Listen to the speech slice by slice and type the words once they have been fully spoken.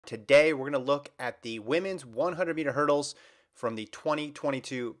Today, we're going to look at the women's 100-meter hurdles from the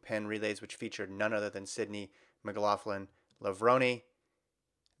 2022 Penn Relays, which featured none other than Sydney McLaughlin-Levrone.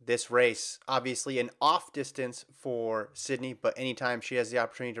 This race, obviously an off distance for Sydney, but anytime she has the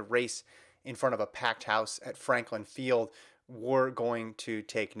opportunity to race in front of a packed house at Franklin Field, we're going to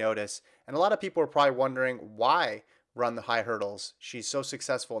take notice. And a lot of people are probably wondering why run the high hurdles. She's so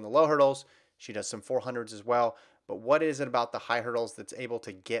successful in the low hurdles. She does some 400s as well. But what is it about the high hurdles that's able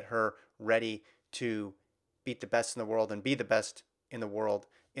to get her ready to beat the best in the world and be the best in the world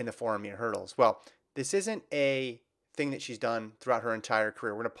in the 400-meter hurdles? Well, this isn't a thing that she's done throughout her entire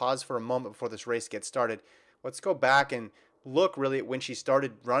career. We're going to pause for a moment before this race gets started. Let's go back and look really at when she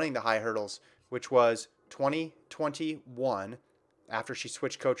started running the high hurdles, which was 2021. After she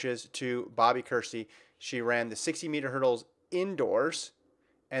switched coaches to Bobby Kersey, she ran the 60-meter hurdles indoors,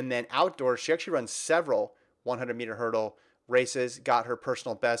 and then outdoors she actually runs several 100-meter hurdle races, got her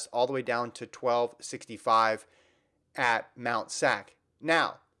personal best all the way down to 12:65 at Mount Sac.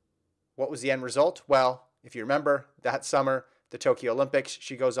 Now, what was the end result? Well, if you remember, that summer, the Tokyo Olympics,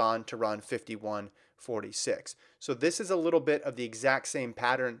 she goes on to run 51:46. So this is a little bit of the exact same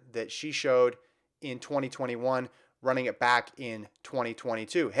pattern that she showed in 2021, running it back in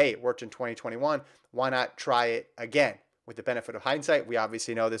 2022. Hey, it worked in 2021. Why not try it again? With the benefit of hindsight, we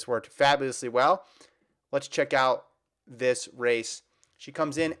obviously know this worked fabulously well. Let's check out this race. She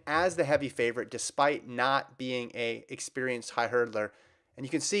comes in as the heavy favorite despite not being an experienced high hurdler. And you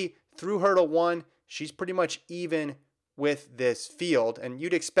can see through hurdle one, she's pretty much even with this field. And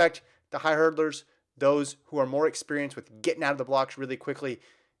you'd expect the high hurdlers, those who are more experienced with getting out of the blocks really quickly,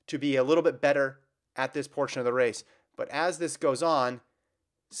 to be a little bit better at this portion of the race. But as this goes on,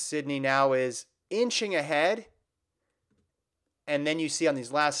 Sydney now is inching ahead. And then you see on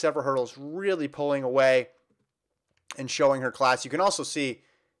these last several hurdles really pulling away and showing her class. You can also see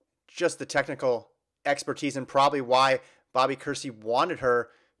just the technical expertise and probably why Bobby Kersey wanted her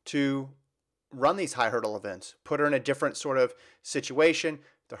to run these high hurdle events. Put her in a different sort of situation.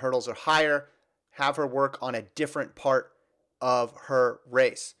 The hurdles are higher. Have her work on a different part of her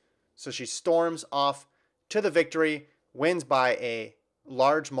race. So she storms off to the victory, wins by a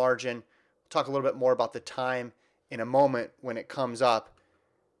large margin. We'll talk a little bit more about the time in a moment when it comes up,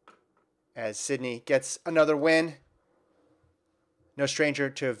 as Sydney gets another win. No stranger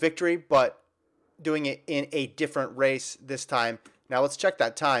to victory, but doing it in a different race this time. Now let's check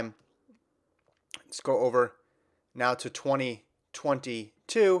that time. Let's go over now to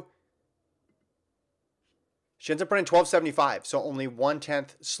 2022. She ends up running 12:75, so only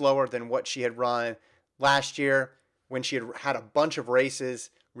 1/10 slower than what she had run last year when she had a bunch of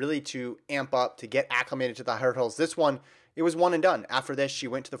races really to amp up, to get acclimated to the hurdles. This one, it was one and done. After this, she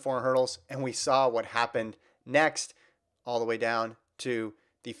went to the 400 hurdles, and we saw what happened next, all the way down to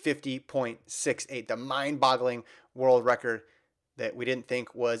the 50.68, the mind-boggling world record that we didn't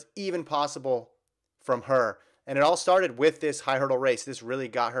think was even possible from her. And it all started with this high hurdle race. This really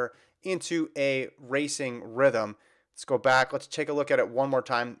got her into a racing rhythm. Let's go back. Let's take a look at it one more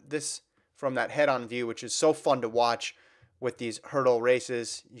time. This from that head-on view, which is so fun to watch with these hurdle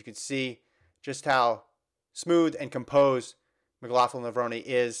races. You can see just how smooth and composed McLaughlin-Levrone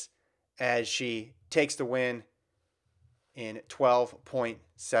is as she takes the win in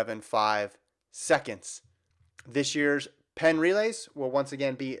 12.75 seconds. This year's Penn Relays will once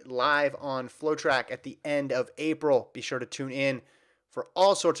again be live on FloTrack at the end of April. Be sure to tune in for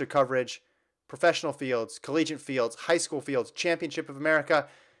all sorts of coverage, professional fields, collegiate fields, high school fields, Championship of America,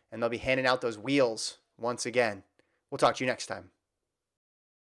 and they'll be handing out those wheels once again. We'll talk to you next time.